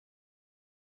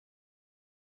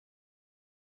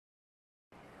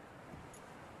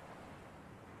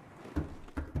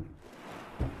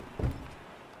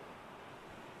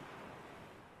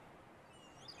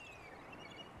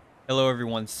Hello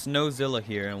everyone, Snowzilla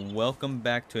here, and welcome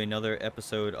back to another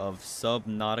episode of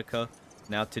Subnautica.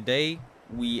 Now today,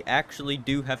 we actually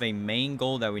do have a main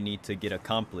goal that we need to get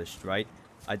accomplished, right?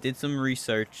 I did some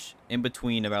research in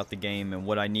between about the game and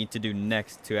what I need to do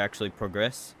next to actually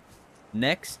progress.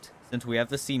 Next, since we have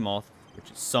the sea moth,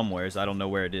 which is somewheres, I don't know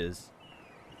where it is,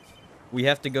 we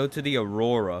have to go to the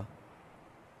Aurora,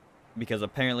 because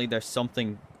apparently there's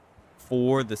something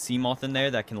for the sea moth in there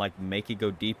that can like make it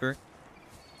go deeper.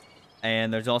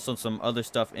 And there's also some other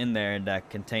stuff in there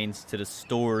that contains to the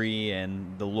story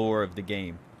and the lore of the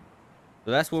game.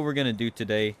 So that's what we're going to do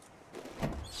today.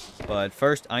 But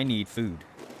first, I need food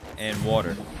and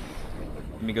water.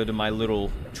 Let me go to my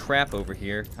little trap over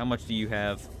here. How much do you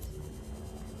have?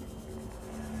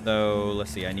 So,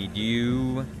 let's see. I need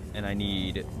you. And I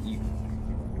need you.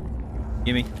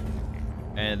 Gimme.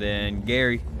 And then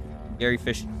Gary. Gary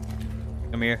Fish.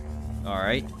 Come here.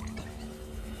 Alright.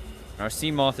 Our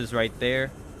sea moth is right there.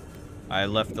 I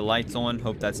left the lights on.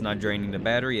 Hope that's not draining the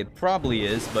battery. It probably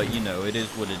is, but you know, it is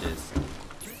what it is.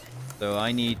 So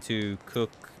I need to cook,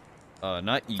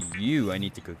 not you. I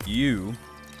need to cook you.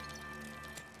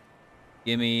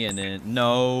 Gimme, and then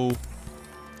no,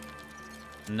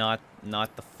 not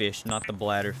the fish, not the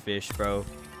bladder fish, bro.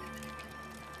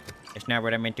 It's not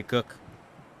what I meant to cook.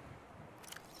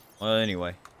 Well,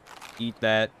 anyway, eat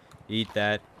that, eat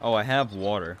that. Oh, I have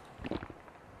water.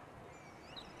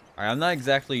 I'm not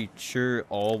exactly sure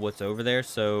all what's over there,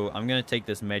 so I'm going to take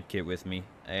this med kit with me.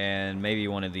 And maybe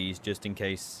one of these, just in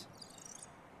case.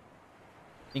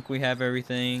 I think we have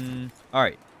everything.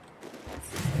 Alright.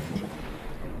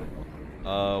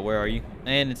 Where are you?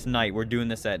 And it's night. We're doing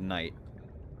this at night.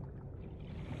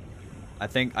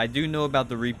 I do know about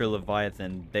the Reaper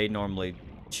Leviathan. They normally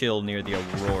chill near the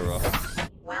Aurora.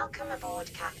 Welcome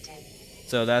aboard, Captain.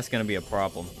 So that's going to be a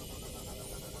problem.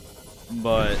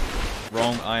 But...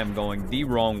 wrong, I am going the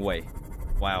wrong way.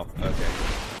 Wow, okay.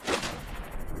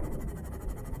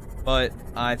 But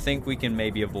I think we can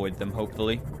maybe avoid them,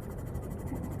 hopefully.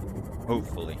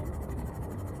 Hopefully.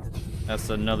 That's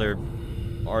another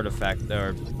artifact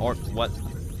there. What?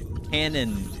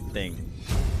 Cannon thing.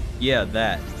 Yeah,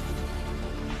 that.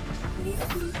 New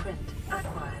blueprint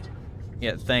acquired.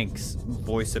 Yeah, thanks,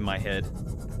 voice in my head.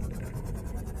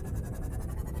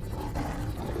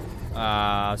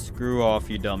 Ah, screw off,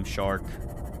 you dumb shark.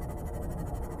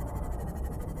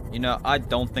 You know, I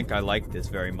don't think I like this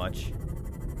very much.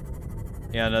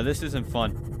 Yeah, no, this isn't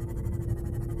fun.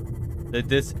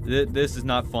 This is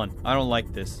not fun. I don't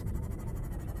like this.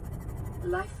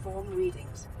 Life form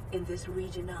readings in this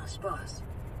region are sparse.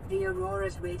 The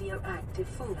Aurora's radioactive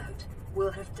fallout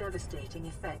will have devastating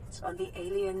effects on the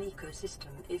alien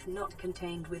ecosystem if not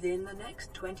contained within the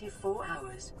next 24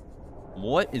 hours.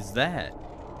 What is that?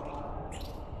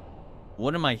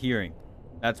 What am I hearing?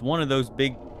 That's one of those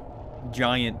big,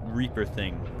 giant Reaper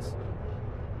things.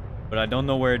 But I don't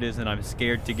know where it is, and I'm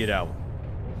scared to get out.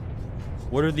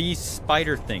 What are these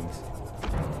spider things?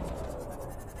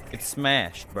 It's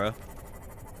smashed, bro.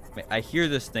 I hear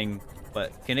this thing,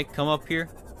 but can it come up here?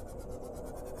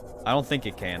 I don't think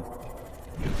it can.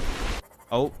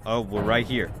 Oh, we're right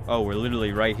here. Oh, we're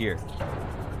literally right here.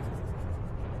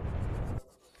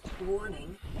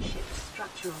 Warning, ship's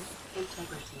structural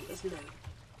integrity is low.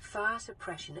 Fire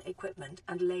suppression equipment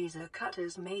and laser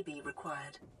cutters may be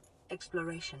required.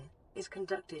 Exploration is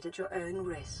conducted at your own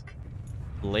risk.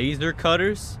 Laser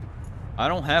cutters? I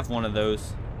don't have one of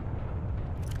those.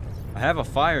 I have a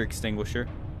fire extinguisher.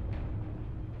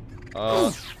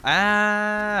 I'm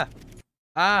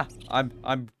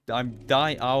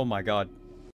dying. Oh my god.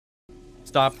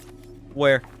 Stop.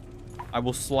 Where? I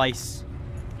will slice.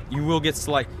 You will get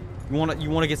sliced. You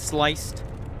wanna get sliced?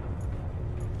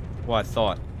 Well, I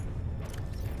thought.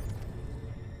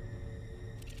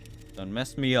 Don't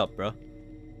mess me up, bro.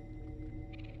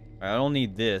 I don't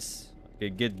need this. I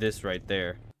could get this right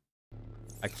there.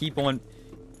 I keep on.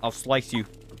 I'll slice you.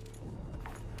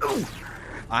 Ooh.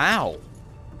 Ow.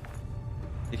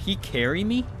 Did he carry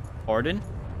me? Pardon?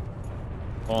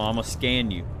 Oh, I'm gonna scan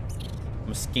you.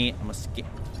 I'm gonna scan.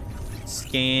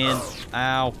 Scan.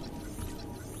 Ow.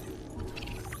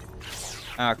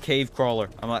 Ah, cave crawler.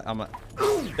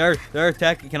 They're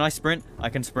attacking. Can I sprint? I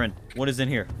can sprint. What is in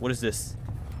here? What is this?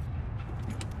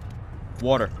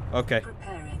 Water. Okay.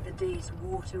 Preparing the day's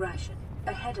water ration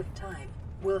ahead of time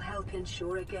will help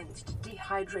ensure against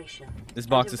dehydration. This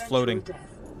box is floating.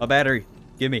 A battery.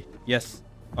 Give me. Yes.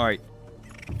 All right.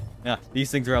 Yeah,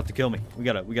 these things are out to kill me. We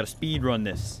gotta speed run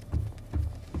this.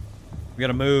 We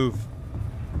gotta move.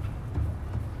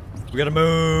 We gotta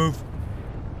move.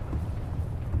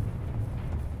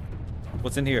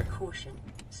 What's in here? Caution.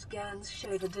 Scans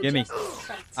show the Gimme. digestive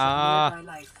tracts of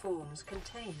nearby life forms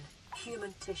contain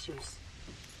human tissues.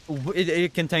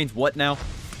 It contains what now?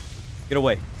 Get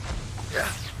away.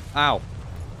 Ow.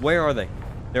 Where are they?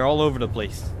 They're all over the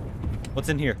place. What's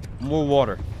in here? More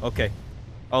water. Okay.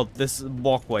 Oh, this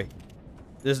walkway.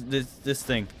 This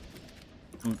thing.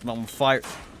 I'm on fire.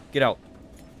 Get out.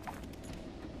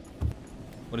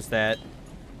 What is that?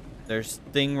 There's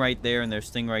thing right there and there's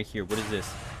thing right here. What is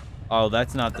this? Oh,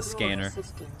 that's not the Aurora scanner.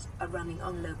 systems are running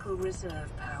on local reserve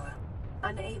power,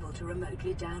 unable to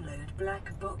remotely download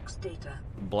black box data.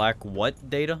 Black what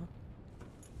data?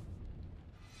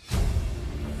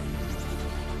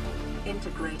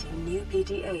 Integrating new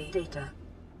PDA data.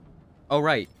 Oh,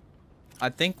 right. I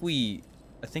think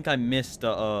I missed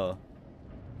a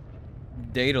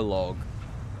data log.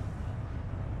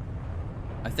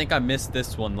 I think I missed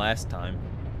this one last time.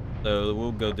 So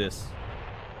we'll go this.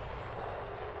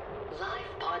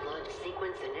 Live pod launch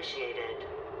sequence initiated.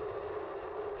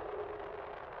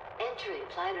 Entering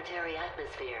planetary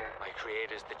atmosphere. My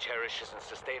creators, the cherishers and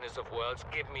sustainers of worlds,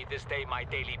 give me this day my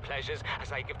daily pleasures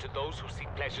as I give to those who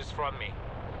seek pleasures from me.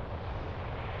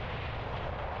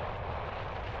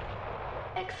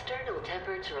 External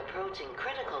temperature approaching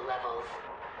critical levels.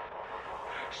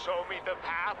 Show me the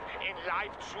path. In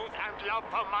life, truth, and love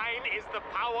for mine is the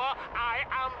power. I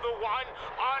am the one.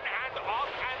 On and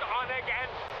off and on again.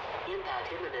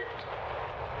 Impact imminent.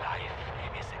 Life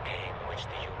is a game which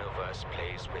the universe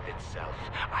plays with itself.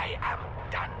 I am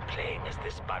done playing as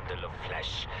this bundle of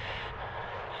flesh.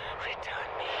 Return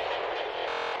me.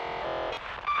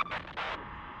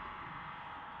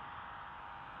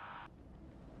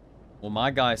 Well,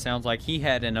 my guy sounds like he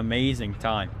had an amazing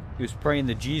time. He was praying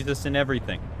to Jesus and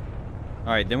everything.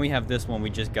 Alright, then we have this one.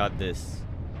 We just got this.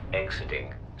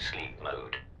 Exiting sleep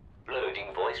mode.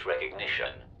 Loading voice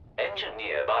recognition.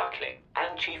 Engineer Barkling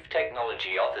and Chief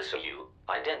Technology Officer you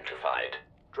identified.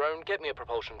 Drone, get me a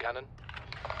propulsion cannon.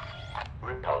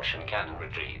 Repulsion cannon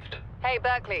retrieved. Hey,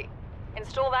 Berkeley.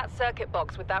 Install that circuit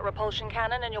box with that repulsion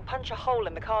cannon and you'll punch a hole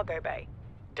in the cargo bay.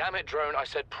 Damn it, Drone, I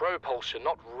said propulsion,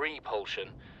 not repulsion.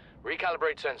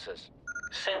 Recalibrate sensors.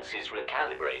 Senses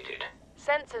recalibrated.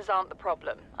 Sensors aren't the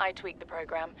problem. I tweaked the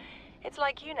program. It's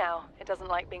like you now. It doesn't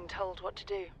like being told what to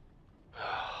do.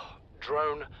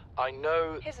 Drone, I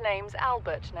know... His name's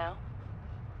Albert now.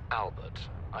 Albert,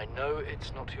 I know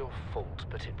it's not your fault,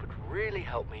 but it would really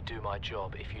help me do my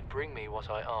job if you'd bring me what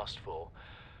I asked for.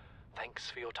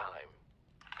 Thanks for your time.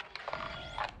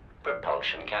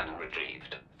 Propulsion cannon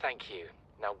retrieved. Thank you.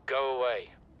 Now go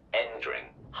away. Entering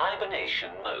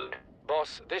hibernation mode.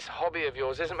 Boss, this hobby of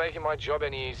yours isn't making my job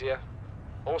any easier.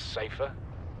 Or safer.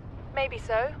 Maybe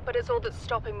so, but it's all that's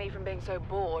stopping me from being so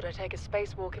bored I take a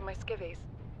spacewalk in my skivvies.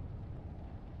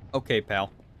 Okay,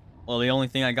 pal. Well, the only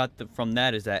thing I got from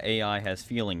that is that AI has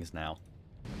feelings now.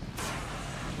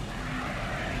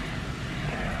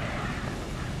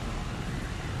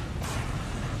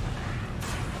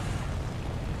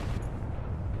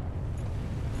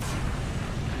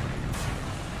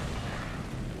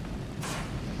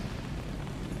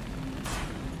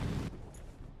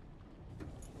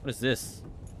 What is this?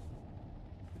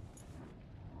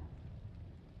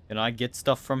 Can I get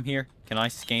stuff from here? Can I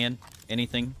scan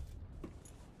anything?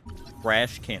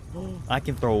 Trash can. I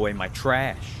can throw away my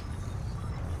trash.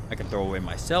 I can throw away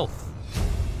myself.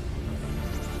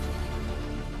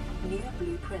 New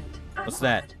blueprint. What's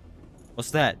that?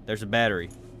 What's that? There's a battery.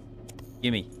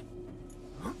 Gimme.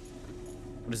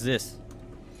 What is this?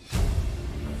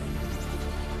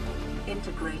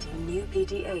 Integrating new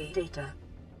PDA data.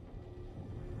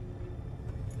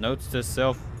 Notes to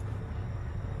self.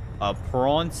 A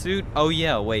prawn suit? Oh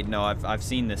yeah, wait, no, I've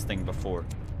seen this thing before.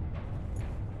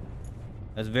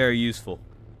 That's very useful.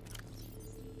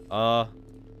 Aurora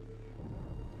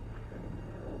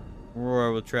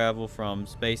will travel from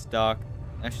space dock.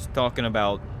 That's just talking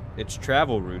about its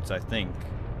travel routes, I think.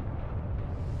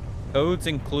 Codes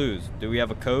and clues. Do we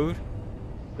have a code?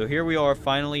 So here we are,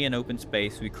 finally in open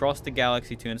space. We crossed the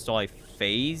galaxy to install a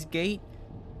phase gate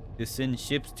to send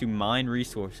ships to mine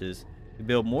resources, to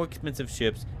build more expensive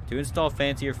ships, to install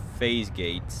fancier phase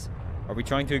gates. Are we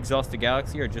trying to exhaust the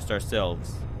galaxy or just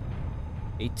ourselves?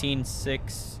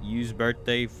 18/6, use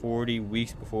birthday, 40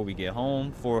 weeks before we get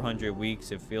home, 400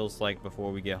 weeks it feels like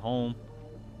before we get home.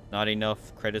 Not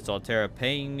enough credits Altera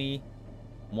paying me.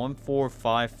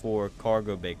 1454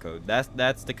 cargo bay code.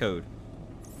 That's the code.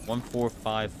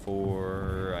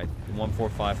 1454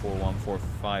 1454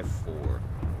 1454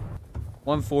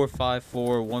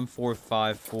 1454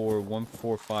 1454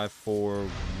 1454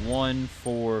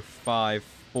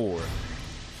 1454.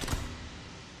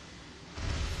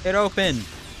 It opened.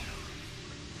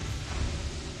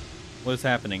 What is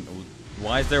happening?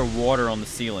 Why is there water on the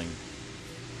ceiling?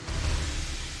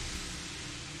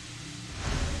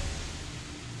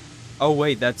 Oh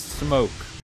wait, that's smoke.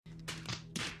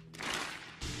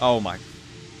 Oh my.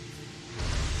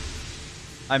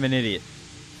 I'm an idiot.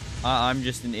 I'm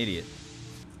just an idiot.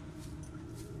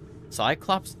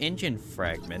 Cyclops engine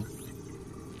fragment?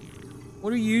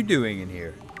 What are you doing in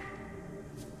here?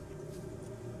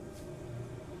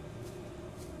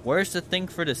 Where's the thing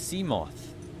for the sea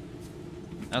moth?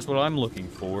 That's what I'm looking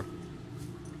for.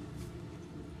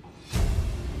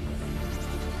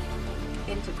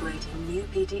 Integrating new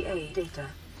PDA data.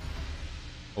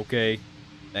 Okay.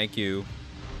 Thank you.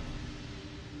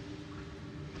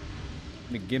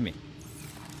 Gimme.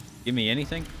 Gimme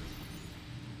anything?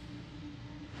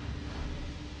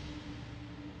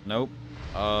 Nope.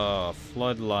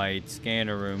 Floodlight,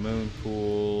 scanner room, moon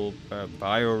pool,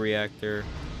 bioreactor.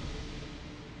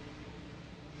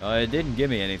 It didn't give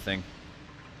me anything.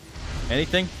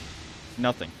 Anything?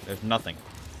 Nothing. There's nothing.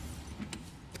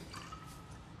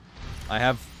 I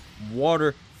have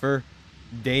water for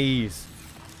days.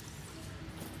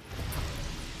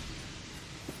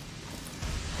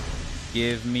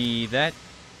 Give me that.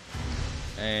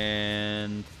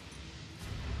 And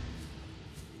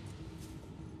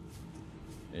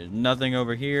there's nothing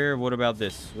over here. What about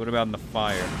this? What about in the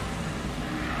fire?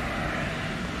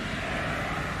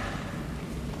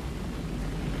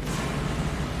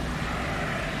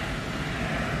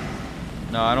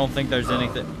 No, I don't think there's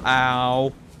anything.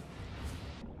 Ow.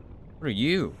 What are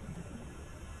you?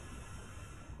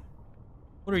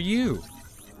 What are you?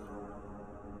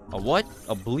 A what?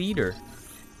 A bleeder.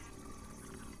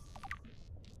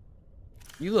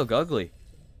 You look ugly.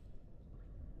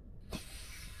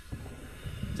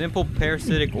 Simple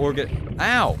parasitic organ.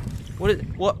 Ow! What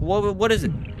is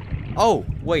it? Oh,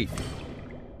 wait.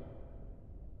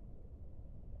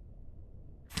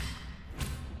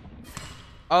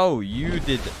 Oh, you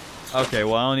did. Okay,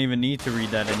 well, I don't even need to read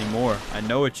that anymore. I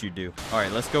know what you do.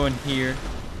 Alright, let's go in here.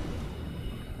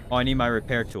 Oh, I need my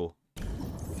repair tool.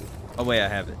 Oh, wait, I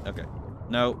have it. Okay.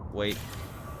 No, wait.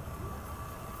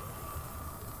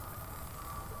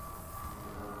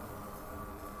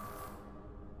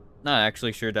 Not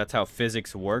actually sure that's how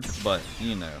physics work, but,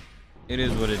 you know, it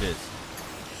is what it is.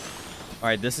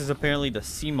 Alright, this is apparently the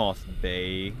Seamoth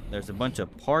Bay. There's a bunch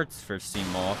of parts for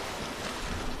Seamoth.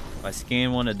 If I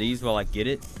scan one of these while I get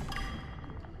it.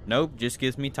 Nope, just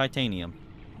gives me titanium.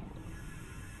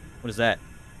 What is that?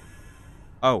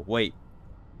 Oh, wait.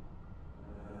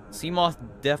 Seamoth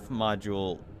Def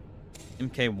Module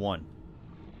MK1.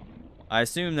 I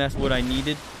assume that's what I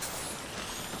needed.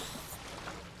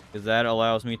 Because that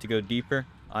allows me to go deeper.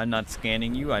 I'm not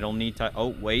scanning you. I don't need to. Oh,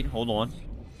 wait. Hold on.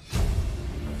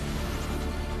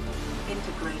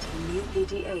 Integrating new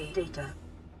PDA data.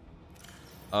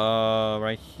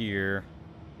 Right here.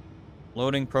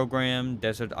 Loading program.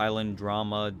 Desert Island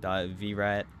Drama.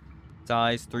 VRAT.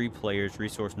 Size 3 players.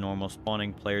 Resource normal.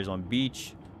 Spawning players on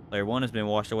beach. Player 1 has been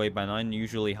washed away by an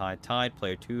unusually high tide.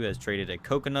 Player 2 has traded a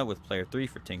coconut with player 3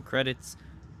 for 10 credits.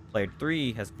 Player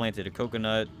 3 has planted a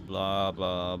coconut. Blah,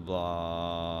 blah,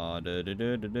 blah. Da, da,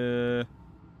 da, da, da.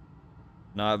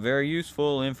 Not very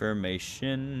useful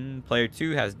information. Player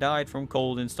 2 has died from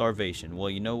cold and starvation. Well,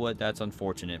 you know what? That's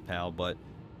unfortunate, pal, but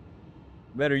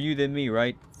better you than me,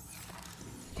 right?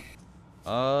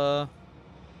 Well,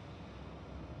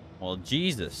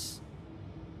 Jesus.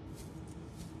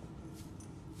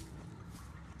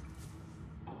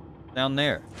 Down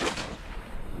there.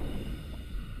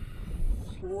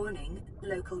 Warning,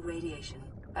 local radiation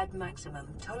at maximum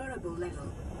tolerable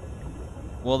level.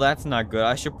 Well, that's not good.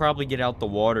 I should probably get out the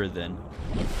water then.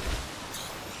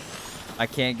 I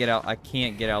can't get out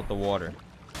the water.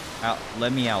 Out,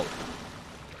 let me out.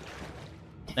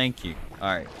 Thank you.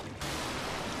 All right.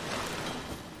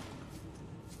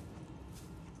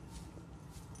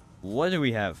 What do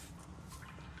we have?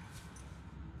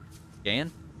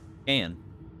 Scan? Scan.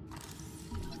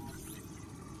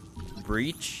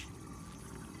 Breach.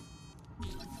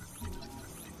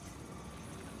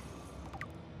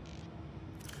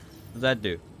 What does that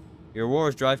do? Your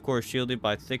Aurora's drive core is shielded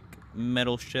by a thick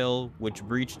metal shell, which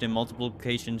breached in multiple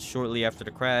locations shortly after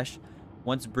the crash.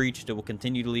 Once breached, it will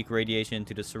continue to leak radiation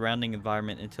into the surrounding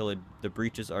environment until the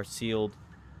breaches are sealed.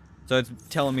 So it's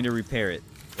telling me to repair it,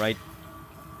 right?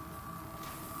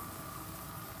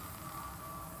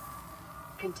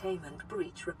 Containment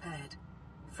breach repaired.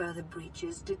 Further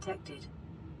breaches detected.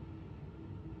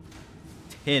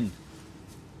 10.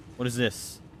 What is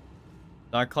this?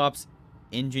 Cyclops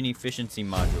engine efficiency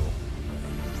module.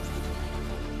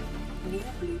 New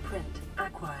blueprint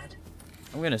acquired.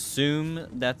 I'm gonna assume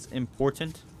that's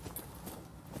important.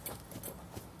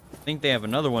 think they have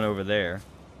another one over there.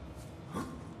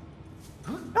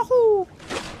 Yahoo!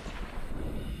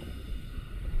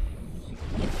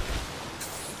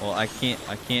 Well, I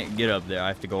can't get up there. I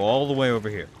have to go all the way over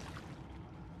here.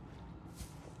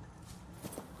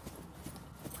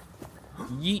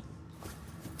 Yeet.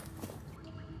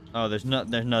 Oh, there's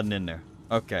nothing in there.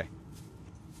 Okay.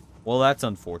 Well, that's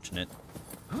unfortunate.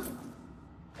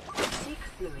 Seek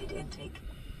fluid intake.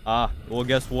 Ah, well,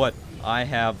 guess what? I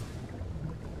have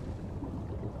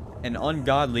an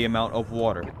ungodly amount of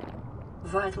water.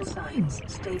 Vital signs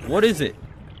stable. What is it?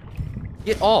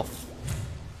 Get off!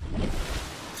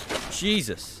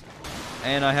 Jesus.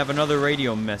 And I have another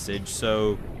radio message,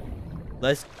 so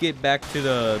let's get back to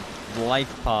the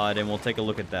life pod and we'll take a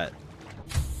look at that.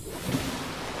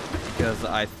 Because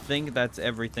I think that's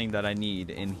everything that I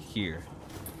need in here.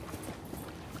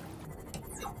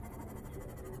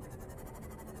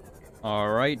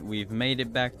 Alright, we've made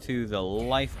it back to the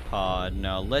life pod.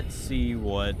 Now let's see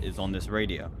what is on this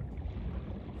radio.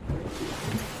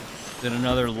 Is it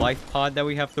another life pod that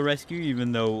we have to rescue,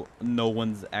 even though no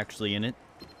one's actually in it?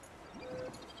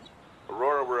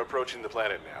 Aurora, we're approaching the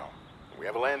planet now. We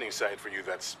have a landing site for you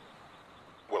that's...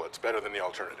 well, it's better than the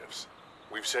alternatives.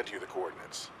 We've sent you the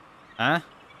coordinates. Huh?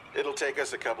 It'll take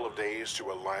us a couple of days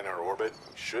to align our orbit.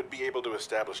 We should be able to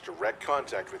establish direct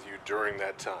contact with you during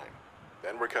that time.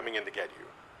 Then we're coming in to get you.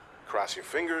 Cross your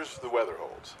fingers, the weather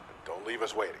holds. And don't leave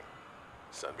us waiting.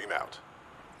 Sunbeam out.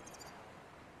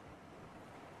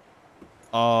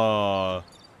 So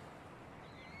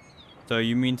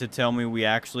you mean to tell me we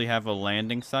actually have a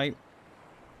landing site?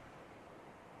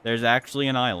 There's actually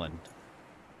an island.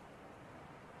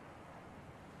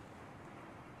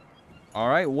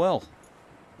 Alright, well.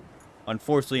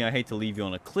 Unfortunately, I hate to leave you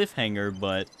on a cliffhanger,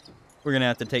 but we're gonna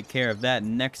have to take care of that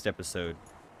next episode.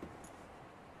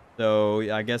 So,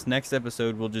 I guess next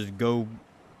episode we'll just go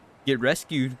get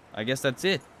rescued. I guess that's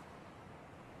it.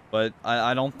 But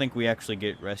I don't think we actually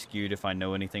get rescued if I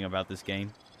know anything about this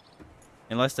game.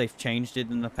 Unless they've changed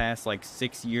it in the past, like,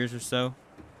 6 years or so.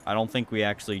 I don't think we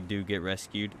actually do get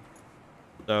rescued.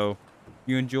 So, if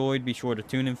you enjoyed, be sure to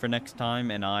tune in for next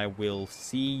time, and I will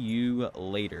see you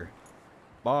later.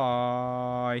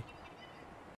 Bye!